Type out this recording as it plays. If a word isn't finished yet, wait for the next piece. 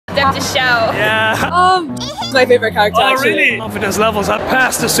dev to show. Yeah. My favorite character. Oh, actually. really? Confidence levels have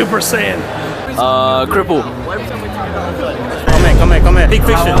passed the Super Saiyan. Cripple. Come here. Big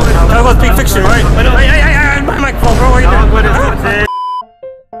fiction. That was big fiction, right? Hey, my microphone, bro. What are you doing?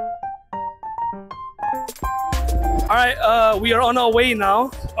 Alright, we are on our way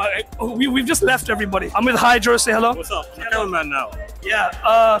now. We've just left everybody. I'm with Hydro, say hello. What's up? I'm a cameraman now.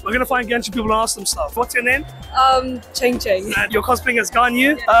 Yeah, we're gonna find Genshin people and ask them stuff. What's your name? Cheng Cheng. And you're cosplaying as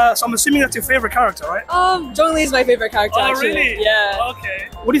Ganyu. So I'm assuming that's your favorite character, right? Zhongli is my favorite character. Oh, actually. really? Yeah. Okay.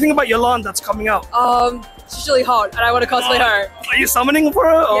 What do you think about Yolande that's coming out? She's really hot, and I want to cosplay her. Are you summoning for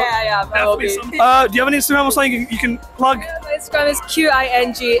her? Or Yeah, I will be. do you have an Instagram or something you can plug? Yeah, my Instagram is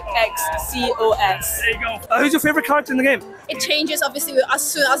QINGXCOS. There you go. Who's your favorite character in the game? It changes obviously as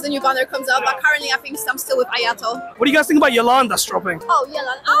soon as the new banner comes out, but currently I think I'm still with Ayato. What do you guys think about Yolande that's dropping? Oh,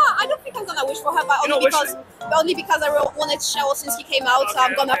 Yelan. I don't think I'm gonna wish for her, but only because I wanted Cheryl since he came out, so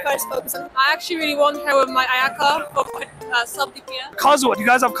I'm gonna first focus on. I actually really want her with my Ayaka for sub DPS. Kazuha, do you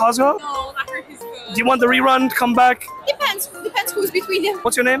guys have Kazuha? No, I heard he's good. Do you want the rerun to come back? Depends who's between them.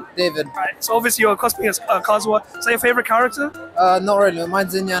 What's your name? David. Right, so obviously you're cosplaying as Kazuha. Is that your favorite character? Not really.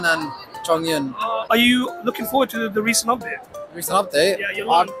 Mine's Zinyan and Chongyun. Are you looking forward to the recent update? Recent update? Yeah,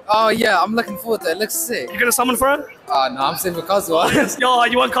 Yolande. Oh yeah, I'm looking forward to it. It looks sick. You gonna summon for her? No, I'm saying for Kazuha. Yo,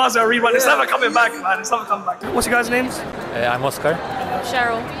 you want Kazuha rerun? It's never coming back, man. It's never coming back. What's your guys' names? I'm Oscar.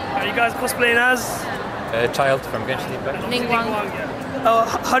 Cheryl. Are you guys cosplaying as? A child from Genshin Impact. Ningguang.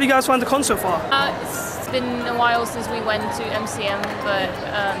 How do you guys find the con so far? It's been a while since we went to MCM, but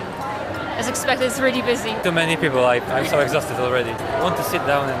as expected, it's really busy. Too many people, I'm so exhausted already. I want to sit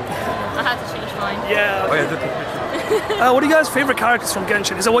down and... I had to change mine. Yeah. Oh yeah, what are you guys' favorite characters from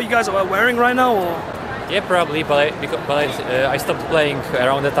Genshin? Is that what you guys are wearing right now, or? yeah, probably, but I stopped playing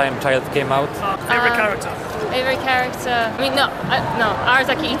around the time Child came out. Favorite character? Favorite character? I mean, no,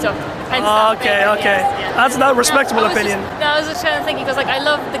 Arasaki Ito. Okay. Yeah. That's not a respectable opinion. I was just trying to think because I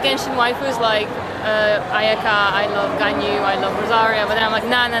love the Genshin waifus like Ayaka, I love Ganyu, I love Rosaria, but then I'm like,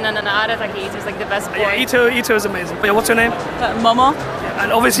 nah, Arasaki Ito is like the best boy. Yeah, Ito is amazing. But yeah, what's your name? Momo. Yeah,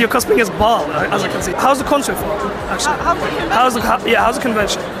 and obviously you're cosplaying as Baal, as I can see. How's the con so far, actually? How's the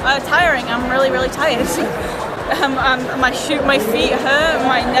convention? Tiring. I'm really tired. My feet hurt,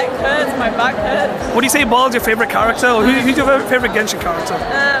 my neck hurts, my back hurts. Would you say Baal is your favorite character, or who's your favorite Genshin character?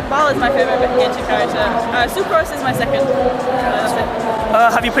 Baal is my favorite Genshin character. Sucrose is my second. That's it.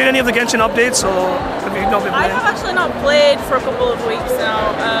 Have you played any of the Genshin updates, or have you not been I playing? have actually not played for a couple of weeks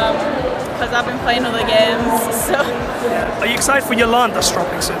now, because I've been playing other games. So. Are you excited for Yolande that's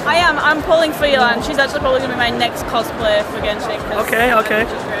dropping soon? I am. I'm pulling for Yolande. She's actually probably going to be my next cosplay for Genshin. Okay.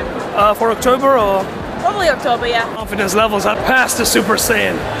 For October, or? Probably October, yeah. Confidence levels have passed the Super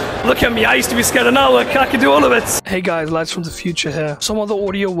Saiyan. Look at me, I used to be scared of now, I can do all of it. Hey guys, lads from the future here. Some of the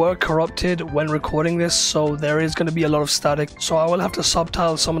audio were corrupted when recording this, so there is going to be a lot of static. So I will have to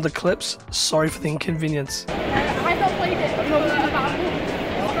subtitle some of the clips. Sorry for the inconvenience. I've not played it.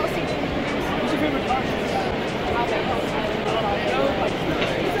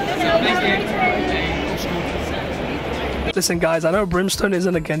 Listen guys, I know Brimstone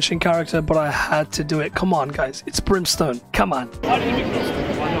isn't a Genshin character, but I had to do it. Come on guys, it's Brimstone. Come on. How did you make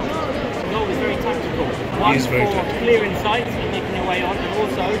No, it's very tactical. One for clearing sights and making your way on, and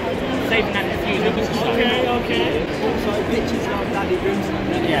also saving that diffusion. Okay. Also, bitches love Daddy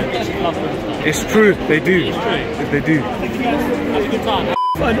Brimstone. Yeah, bitches love Brimstone. It's true, they do. It's true. They do. Have a good time.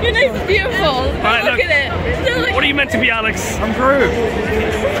 Your name's beautiful. Right, look at it. What are you meant to be, Alex? I'm Drew.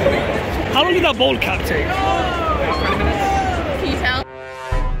 How long did that bold cap take? Can you tell?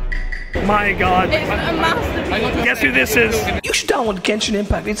 My god. It's a masterpiece. Guess who this is? You should download Genshin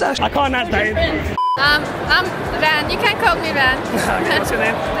Impact. It's actually... I can't add that in. I'm Van. You can call me Van. Okay, what's your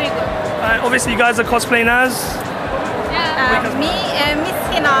name? Obviously you guys are cosplaying as? Yeah. Miss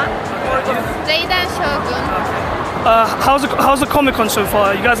Hina. Jayden Shogun. How's the Comicon so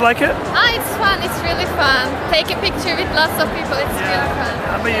far? You guys like it? It's fun. It's really fun. Take a picture with lots of people. It's really fun.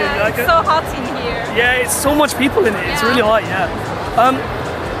 How about you? You like it? It's so hot in here. Yeah, it's so much people in it. It's really hot, yeah.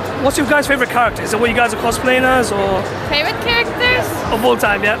 What's your guys' favorite character? Is it what you guys are cosplaying as, or? Favorite characters? Of all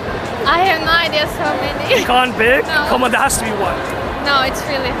time, yeah. I have no idea, so many. You can't pick? No. Come on, there has to be one. No, it's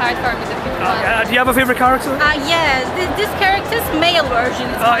really hard for me to pick one. Do you have a favorite character? Yeah, this character's male version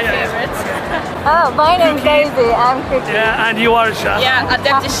is my favorite. My name's Daisy. I'm Cookie. Yeah, and you are Sha. Yeah,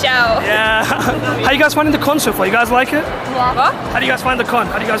 adept to show. Yeah. How you guys finding the con so far? You guys like it? Yeah. What? How do you guys find the con?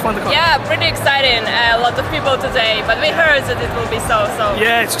 Yeah, pretty exciting. A lot of people today, but we heard that it will be so.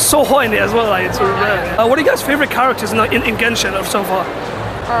 Yeah, it's so hot in there as well. Like, it's really rare. What are you guys' favorite characters in Genshin so far?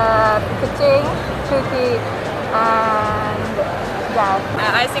 Pikachu, Cookie, and Wow.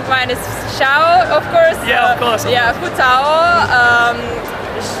 I think mine is Xiao, of course. Yeah, of course. Yeah, Hu Tao,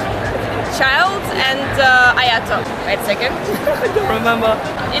 Child, and Ayato. Wait a second. I don't remember.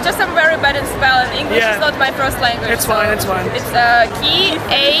 It's just I'm very bad in spell, and English is not my first language. It's fine, it's fine. It's Ki,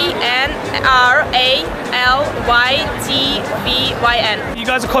 A-N-R-A-L-Y-T-V-Y-N. You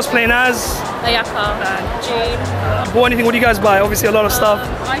guys are cosplaying as? Ayaka. Jean. Bought anything? What do you guys buy? Obviously a lot of stuff.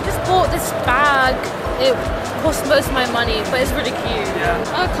 I just bought this bag. It cost most of my money, but it's really cute.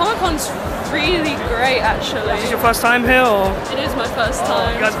 Yeah. Comicon's really great, actually. Is this your first time here or? It is my first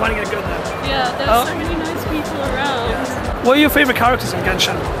time. You guys are finding it good then? Yeah, there's so many nice people around. What are your favorite characters in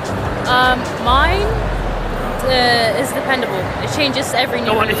Genshin? Mine is dependable. It changes every new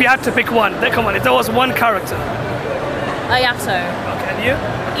Come on, if you had to pick one, come on, if there was one character. Ayato. Okay, and you?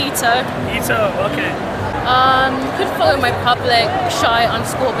 Ito. Ito, okay. You could follow my public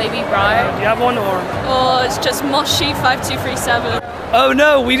shy_baby bride. Do you have one or? Or it's just Moshi5237. Oh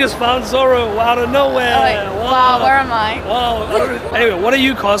no, we just found Zoro out of nowhere. Oh, wait. Wow, where am I? Wow. Anyway, what are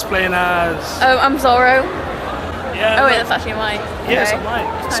you cosplaying as? Oh, I'm Zoro. Yeah. Oh wait, that's actually mine. Yes, Okay. mine.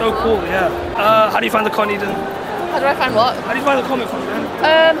 So cool, yeah. How do you find the con, Eden? How do I find what? How do you find the Comicon,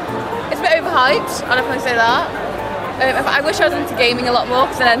 man? It's a bit overhyped. I'll definitely say that. I wish I was into gaming a lot more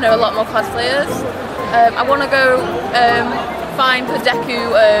because then I'd know a lot more cosplayers. I want to go find the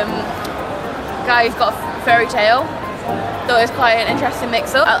Deku guy who's got a fairy tale. Though it's quite an interesting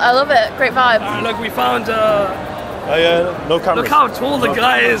mix-up. I love it. Great vibe. Look, we found. No cameras. Look how tall the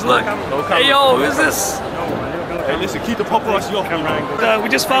guy is. Look. Hey yo, who's this? Hey, listen, keep the paparazzi off camera angle. We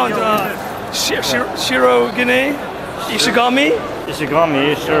just found Shirogane Ishigami.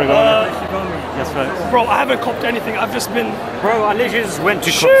 Ishigami. Yes, right. Bro, I haven't copped anything. I've just been. Bro, I literally just went to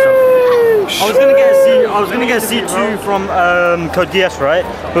cop stuff. I was gonna get a C2 from Code Geass, right?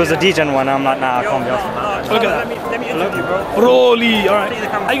 It was a DGen one. I'm like, nah, I can't be asked for that. Look at that. Let me interview, bro. Broly, alright.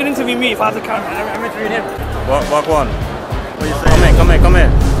 How you gonna interview me if I have the camera? I'm interviewing him. What one? What you saying? Come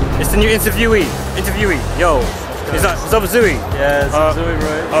here. It's the new interviewee. Yo. Is that Zui? Yeah, Zui,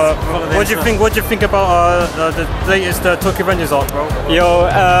 bro. What do you think about the latest Tokyo Rangers arc, bro? Yo,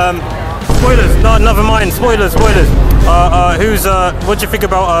 spoilers. No, never mind. Spoilers. What do you think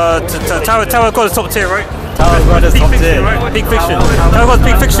about Tower God's top tier, right? Tower God's top tier. Right? Peak fiction. Tower God's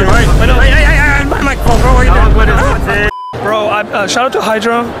peak fiction, right? Hey, my microphone, bro. What are you doing? Bro, shout out to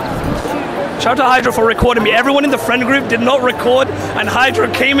Hydra. Shout out to Hydra for recording me. Everyone in the friend group did not record, and Hydra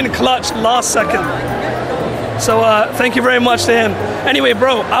came in clutch last second. So thank you very much to him. Anyway,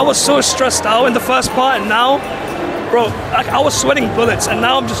 bro, I was so stressed out in the first part, and now, bro, I was sweating bullets, and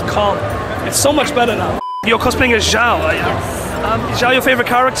now I'm just calm. It's so much better now. You're cosplaying as Zhao, are you? Is Zhao your favorite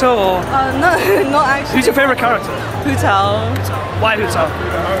character, or? No, not actually. Who's your favorite character? Hu Tao. Why Hu Tao?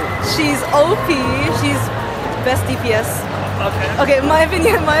 She's OP. She's best DPS. Okay. Okay, my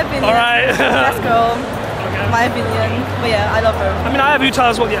opinion. All right. Best girl. Okay. My opinion. But yeah, I love her. I mean, I have Hu Tao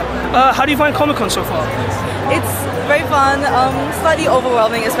as well, yeah. How do you find Comicon so far? It's very fun, slightly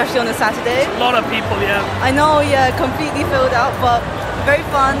overwhelming, especially on a Saturday. A lot of people, yeah. I know, yeah, completely filled out, but very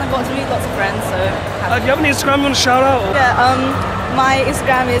fun. I got to meet lots of friends, so do you have an Instagram you want to shout out? Or? Yeah, my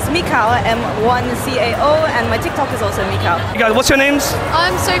Instagram is Mikao, M1CAO, and my TikTok is also Mikao. You guys, what's your names?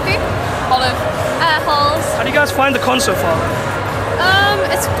 I'm Sophie. Olive. Halls. How do you guys find the con so far?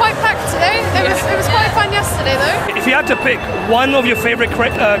 It's quite packed today. It was quite fun yesterday though. If you had to pick one of your favorite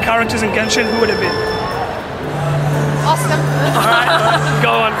characters in Genshin, who would it be? Oscar. Alright,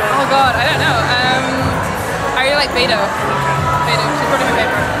 go on. Oh god, I don't know. I really like Beidou. She's probably my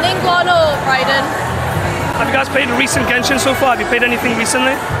favorite. Ningguang or Raiden. Have you guys played recent Genshin so far? Have you played anything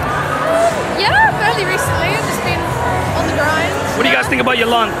recently? Yeah, fairly recently. I've just been on the grind. What do you guys think about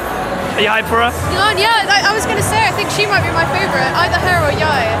Yelan? Are you hyped for her? Yelan, yeah, I was going to say, I think she might be my favourite. Either her or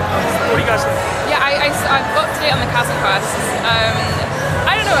Yai. What do you guys think? Yeah, I've got to it on the castle quest.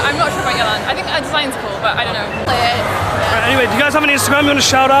 I don't know, I'm not sure about Yelan. I think her design's cool, but I don't know. Right, anyway, do you guys have an Instagram you want to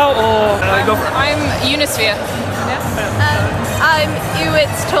shout out, or go for it? I'm Unisphere. I'm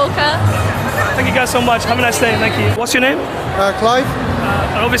Uwit's Talker. Thank you guys so much. Have a nice day. Thank you. What's your name? Clive.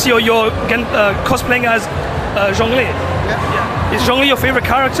 And obviously you're cosplaying as Zhongli. Yeah. Is Zhongli your favorite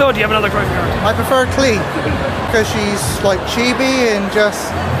character, or do you have another favorite character? I prefer Klee because she's like chibi and just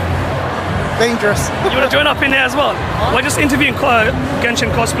dangerous. You want to join up in there as well? We're just interviewing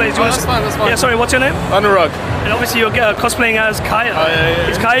Genshin cosplays. That's fine. Yeah, sorry, what's your name? Anurag. And obviously you're cosplaying as Kaya. Yeah.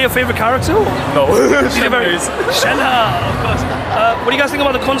 Is Kaya your favorite character? Or? No. Shenna, of course. What do you guys think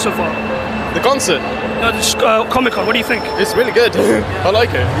about the con so far? The concert? No, the Comicon, what do you think? It's really good. I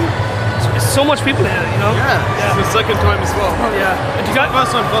like it. It's so much people here, you know? Yeah. It's the second time as well. Yeah.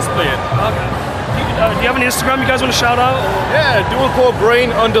 First time cosplaying. Okay. Do you have an Instagram you guys want to shout out? Yeah,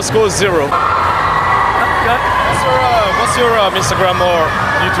 dual-core-brain_0. What's your Instagram or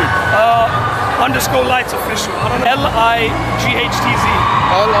YouTube? _lights official. I don't know. LIGHTZ.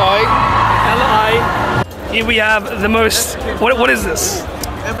 LI. Here we have the most. What is this?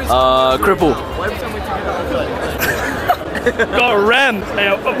 Cripple. Got a ram. Hey,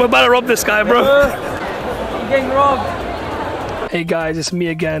 we're about to rob this guy, bro. I'm getting robbed. Hey guys, it's me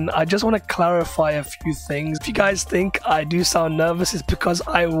again. I just want to clarify a few things. If you guys think I do sound nervous, it's because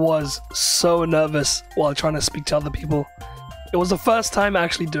I was so nervous while trying to speak to other people. It was the first time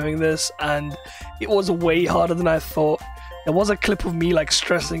actually doing this, and it was way harder than I thought. There was a clip of me like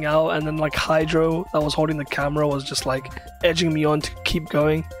stressing out, and then like Hydro that was holding the camera was just like edging me on to keep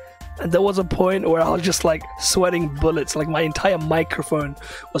going. And there was a point where I was just like sweating bullets, like my entire microphone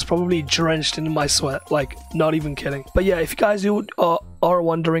was probably drenched in my sweat, like not even kidding. But yeah, if you guys are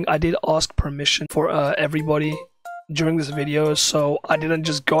wondering, I did ask permission for everybody during this video, so I didn't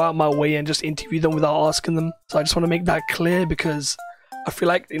just go out my way and just interview them without asking them. So I just want to make that clear, because I feel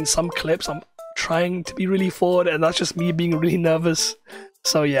like in some clips I'm trying to be really forward, and that's just me being really nervous.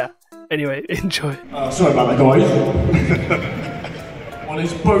 So yeah, anyway, enjoy. Sorry about that, guys. Well,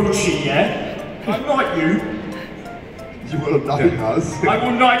 it's Bochi, yeah? I knight you. You will knight us. I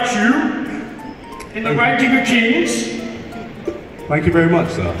will knight you in the ranking of kings. Thank you very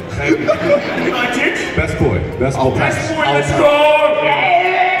much, sir. Thank you. Knighted. Best boy. Best boy. Best boy, let's go! Yeah!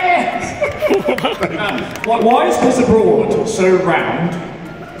 Why is this abroad so round?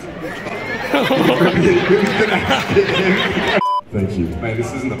 Thank you. Mate,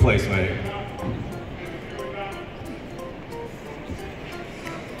 this isn't the place, mate.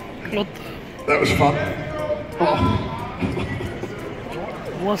 What? That was fun. Oh.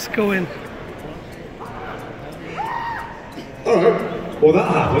 What's going? Alright. Well, that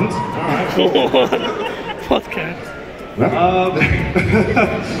happened. Alright. What can? No.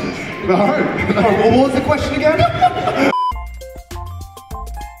 No. What was the question again?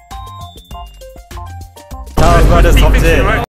 Tower Brothers top tier.